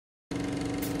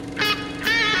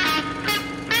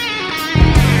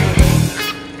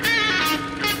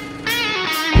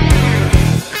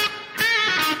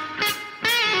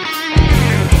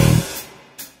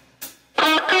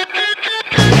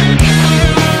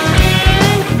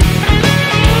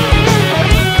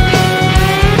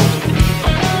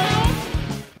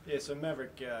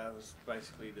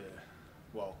basically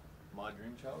my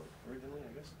dream child originally,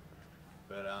 I guess.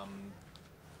 But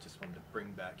just wanted to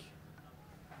bring back,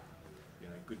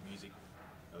 good music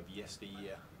of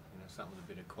yesteryear. Something with a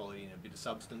bit of quality and a bit of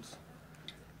substance.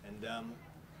 And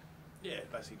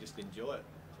basically just enjoy it.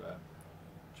 So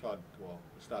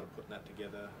started putting that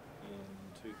together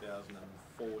in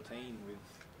 2014 with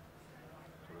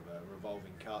sort of a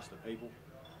revolving cast of people,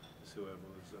 just whoever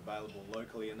was available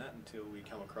locally in that, until we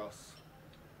come across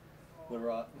the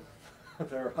right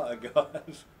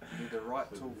guys. You need the right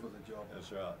tool for the job.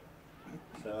 That's right.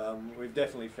 So we've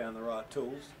definitely found the right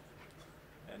tools,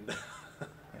 and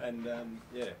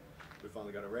we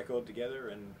finally got a record together,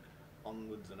 and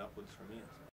onwards and upwards from here.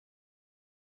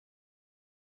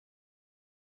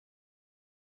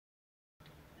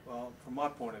 Well, from my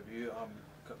point of view,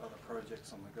 I've got other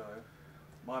projects on the go.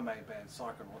 My main band,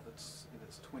 Psychonaut, it's in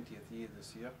its 20th year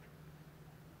this year,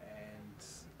 and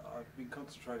I've been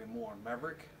concentrating more on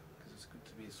Maverick, because it's good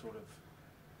to be sort of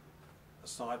a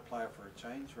side player for a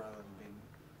change rather than being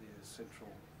the central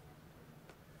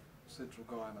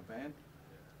guy in the band.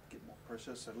 Get more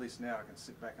pressure, so at least now I can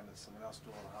sit back and let someone else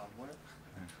do all the hard work.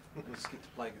 I just get to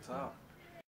play guitar.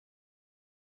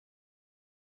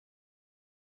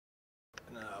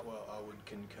 No, well, I would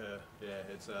concur. Yeah,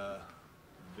 it's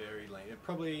very lean.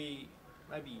 Probably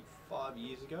maybe 5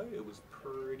 years ago, it was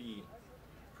pretty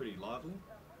lively.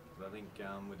 But I think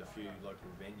with a few local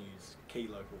venues, key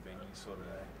local venues, sort of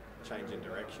changing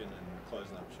direction and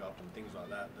closing up shop and things like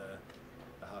that,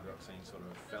 the hard rock scene sort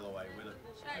of fell away with it.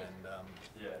 And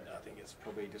I think it's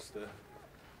probably just the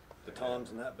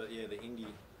times and that. But yeah, the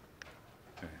indie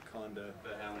kind of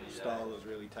style has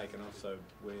really taken off. So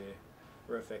we're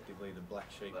effectively the black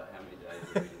sheep.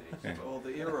 Well,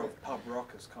 the era of pub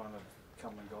rock has kind of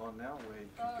come and gone now, where you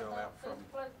can go out from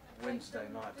Wednesday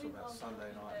night to about Sunday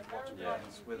night and watch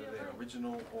bands, whether they're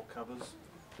original or covers.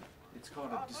 It's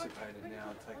kind of dissipated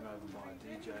now, taken over by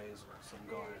DJs or some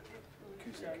guy with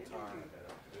acoustic guitar.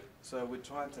 So we're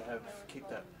trying to keep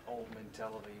that old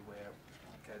mentality where,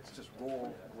 okay, it's just raw,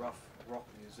 rough rock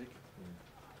music.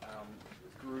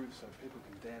 Groove, so people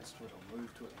can dance to it or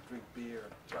move to it and drink beer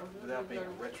without being a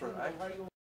retro act.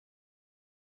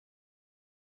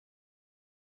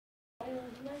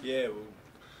 Yeah, well,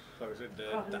 like I said,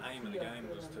 the aim of the game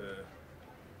was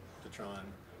to try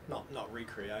and not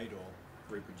recreate or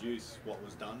reproduce what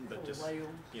was done, but just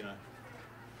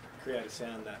create a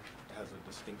sound that has a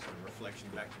distinct sort of reflection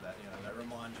back to that. That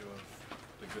reminds you of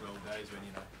the good old days when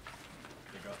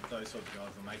those sorts of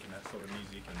guys were making that sort of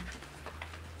music,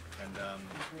 and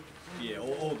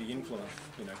all the influence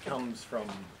comes from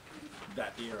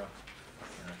that era,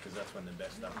 because that's when the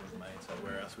best stuff was made. So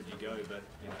where else would you go? But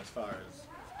as far as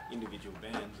individual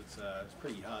bands, it's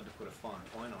pretty hard to put a fine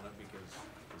point on it, because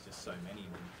there's just so many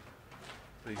of them.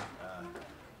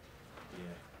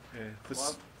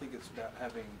 Well, I think it's about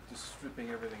just stripping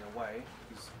everything away,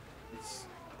 because it's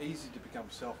easy to become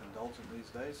self-indulgent these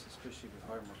days, especially with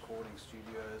home recording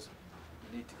studios.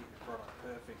 You need to get your product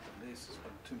perfect, and this has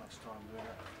spent too much time doing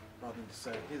it, rather than to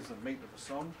say, here's the meat of the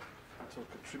song, to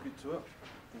contribute to it.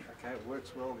 Think, okay, it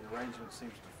works well, the arrangement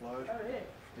seems to flow,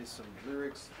 there's some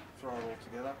lyrics, throw it all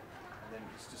together, and then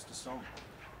it's just a song.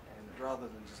 And rather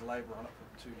than just labour on it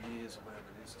for 2 years or whatever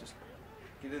it is, just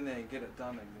get in there and get it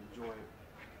done and enjoy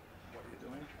what you're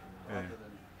doing, rather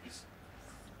than this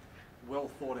well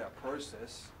thought out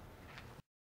process.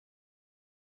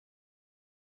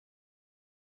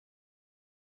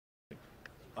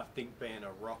 I think being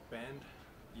a rock band,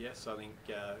 yes, I think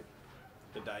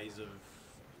the days of,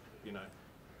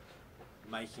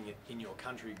 making it in your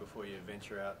country before you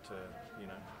venture out to,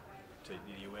 to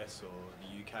the US or the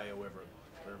UK or wherever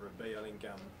it be, I think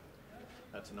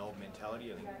that's an old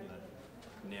mentality. I think,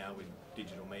 now with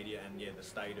digital media and the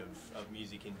state of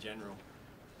music in general,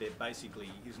 there basically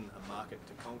isn't a market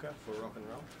to conquer for rock and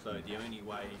roll. So the only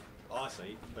way I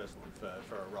see personally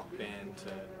for a rock band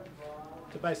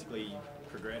to basically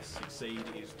progress, succeed,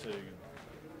 is to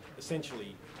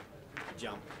essentially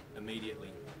jump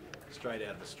immediately straight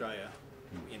out of Australia,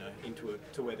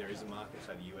 to where there is a market,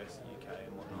 say the US, the UK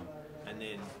and whatnot. And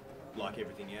then, like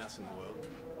everything else in the world,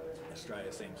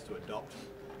 Australia seems to adopt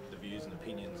the views and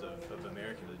opinions of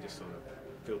America that just sort of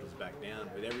filters back down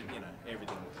with everything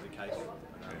is the case.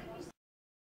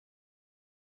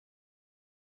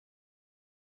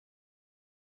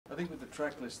 I think with the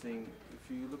track listing,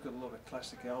 if you look at a lot of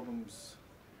classic albums,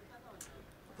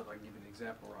 not that I can give you an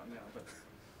example right now, but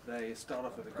they start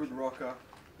off with a good rocker,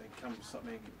 then comes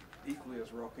something equally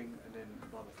as rocking, and then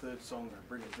by the third song they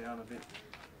bring it down a bit,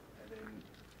 and then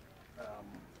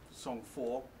song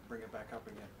 4 bring it back up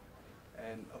again.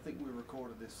 And I think we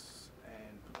recorded this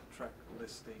and put the track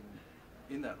listing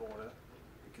in that order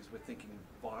because we're thinking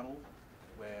vinyl,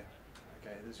 where,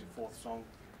 okay, this is your fourth song,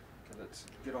 okay, let's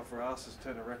get off our asses,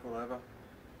 turn the record over,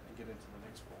 and get into the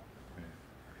next one. Yeah.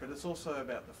 But it's also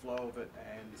about the flow of it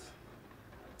and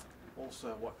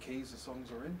also what keys the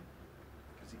songs are in,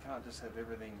 because you can't just have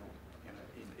everything, you know,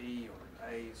 in E or in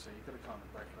A, so you've got to kind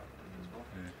of break it up a bit as well.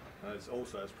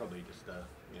 Yeah. It's probably just a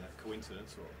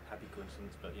coincidence or happy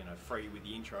coincidence, but free with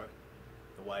the intro,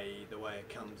 the way it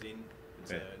comes in,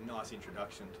 it's a nice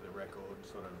introduction to the record,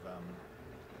 sort of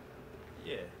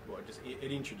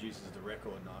it introduces the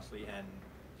record nicely, and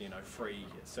free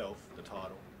itself, the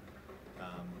title,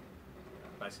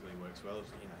 basically works well.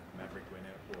 Maverick,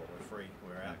 we're free,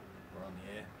 we're out, we're on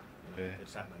the air,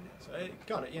 it's happening now. So it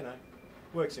kind of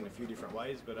works in a few different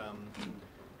ways, but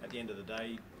at the end of the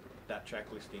day, that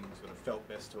track listing sort of felt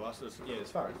best to us as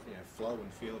far as flow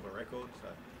and feel of a record. So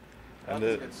I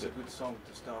think it's a good song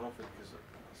to start off with, because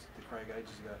the Craig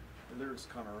ages ago, the lyrics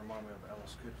kind of remind me of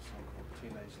Alice Cooper's song called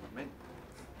Teenage Lament,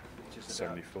 which is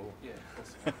about 74. Yeah,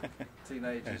 that's the one.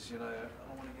 Teenagers, I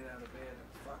don't want to get out of bed, and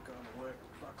fuck going to work,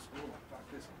 fuck school, and fuck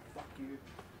this, and fuck you.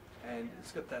 And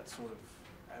it's got that sort of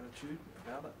attitude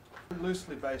about it.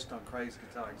 Loosely based on Craig's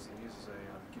guitar, because he uses a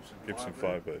Gibson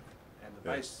Firebird. And the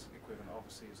bass equivalent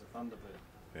obviously is a Thunderbird.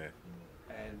 Yeah.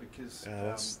 And because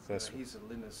he's a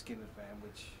Lynyrd Skynyrd fan,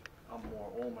 which I'm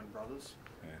more Allman Brothers.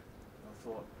 Yeah. And I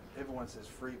thought, everyone says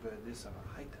Freebird this, and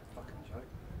I hate that fucking joke.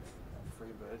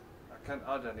 Freebird.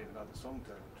 I don't even know the song to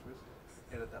tell you the truth.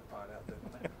 Edit that part out,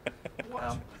 definitely.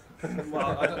 Well,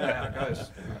 I don't know how it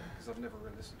goes, because I've never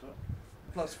really listened to it.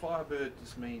 Plus, Firebird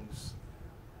just means,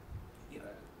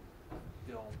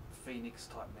 the old phoenix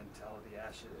type mentality,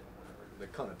 ashes or whatever. the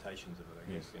connotations of it,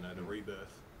 I guess, the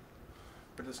rebirth.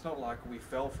 But it's not like we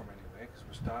fell from anywhere, because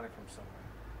we're starting from somewhere.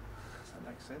 Does that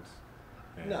make sense?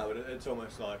 Yeah. No, it's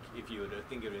almost like if you were to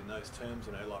think of it in those terms,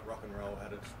 like rock and roll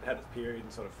had its period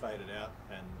and sort of faded out,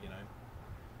 and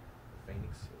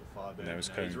Phoenix or Firebird,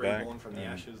 he's reborn from the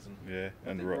ashes. And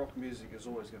I think rock music is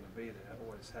always going to be there,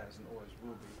 always has and always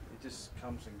will be. It just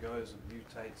comes and goes and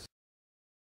mutates.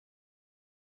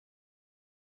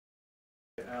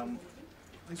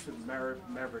 At least with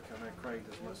Maverick, I know Craig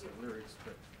does most of the lyrics,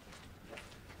 but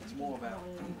it's more about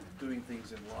doing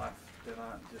things in life that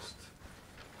aren't just.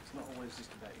 It's not always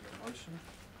just about your emotion.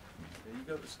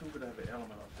 You still got to have an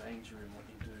element of danger in what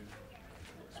you do,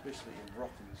 especially in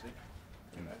rock music.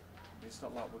 It's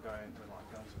not like we're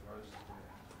like Guns N' Roses,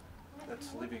 where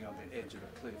that's living on the edge of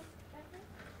a cliff.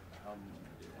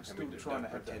 We're still trying to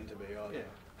have that. To be either.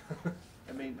 Yeah.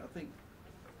 I mean, I think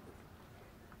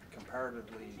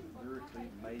comparatively,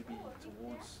 lyrically, maybe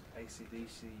towards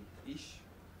AC/DC-ish,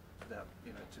 without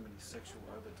too many sexual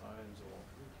overtones or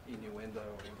innuendo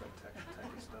or all that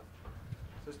tacky stuff.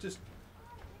 So it's just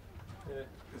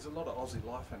there's a lot of Aussie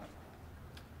life in it.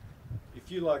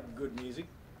 If you like good music,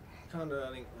 kind of,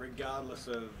 I think, regardless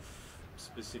of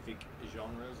specific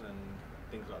genres and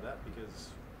things like that,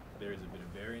 because there is a bit of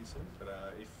variance in it.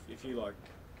 But if you like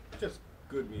just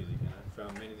good music,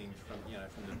 from anything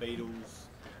from the Beatles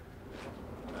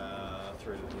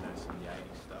through to some of the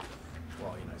 80s stuff,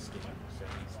 well, Skinner,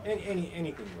 70s,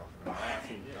 anything rock, I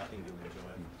think you'll enjoy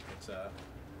it.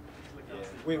 It's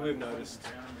we've noticed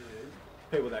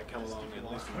people that come along and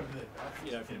listen,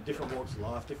 from different walks of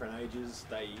life, different ages,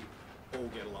 they all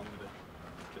get along with it,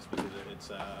 just because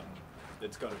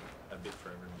it's got a bit for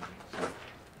everyone.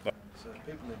 So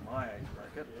people in my age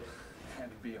bracket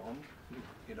and beyond,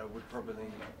 would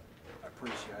probably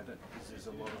appreciate it, because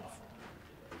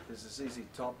there's this easy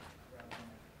top,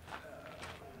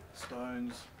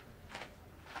 Stones,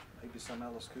 maybe some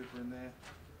Alice Cooper in there,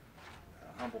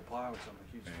 Humble Pie, which I'm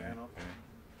a huge fan of.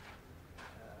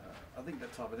 I think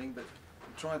that type of thing, but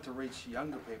I'm trying to reach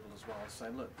younger people as well,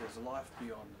 saying, look, there's a life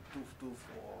beyond doof doof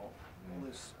or all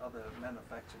this other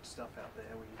manufactured stuff out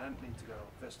there where you don't need to go to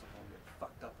a festival and get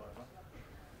fucked up over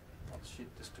all the shit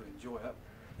just to enjoy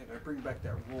it. Bring back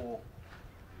that raw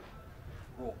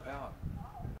power.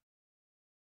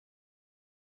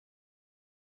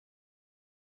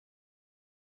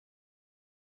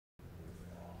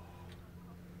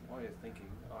 While you're thinking,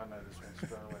 I know this one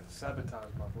straight away.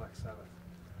 Sabotage by Black Sabbath.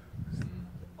 It's the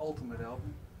ultimate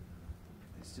album.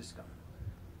 It's just got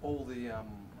all the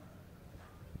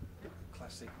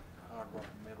classic hard rock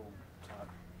metal type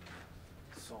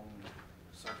song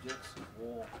subjects: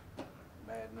 war,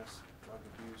 madness, drug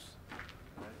abuse.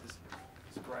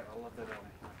 It's great. I love that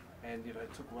album. And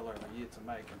it took well over a year to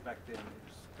make, and back then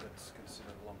that's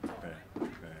considered a long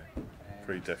time.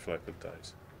 Pre-Def Leppard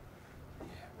days.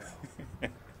 Yeah,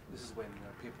 well, this is when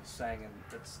people sang, and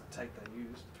that's the take they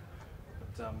used.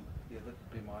 But yeah,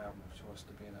 that'd be my album of choice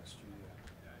to be in that studio.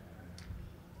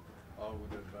 I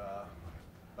would have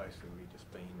basically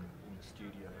just been in the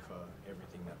studio for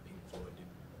everything that Pink Floyd did.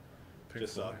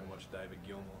 Just so I can watch David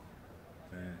Gilmour.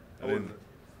 Yeah.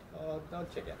 I'll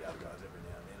check out the other guys every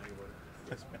now and then. Anyway.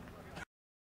 Yes.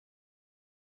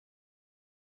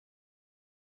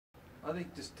 I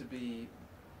think just to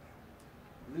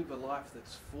live a life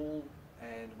that's full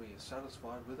and we're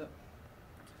satisfied with it,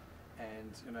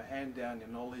 and hand down your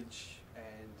knowledge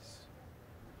and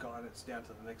guidance down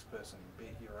to the next person, be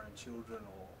it your own children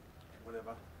or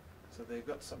whatever. So they've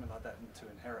got something like that to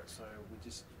inherit. So we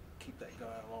just keep that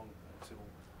going along until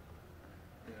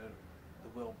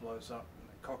the world blows up and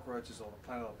the cockroaches or the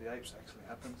Planet of the Apes actually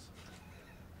happens.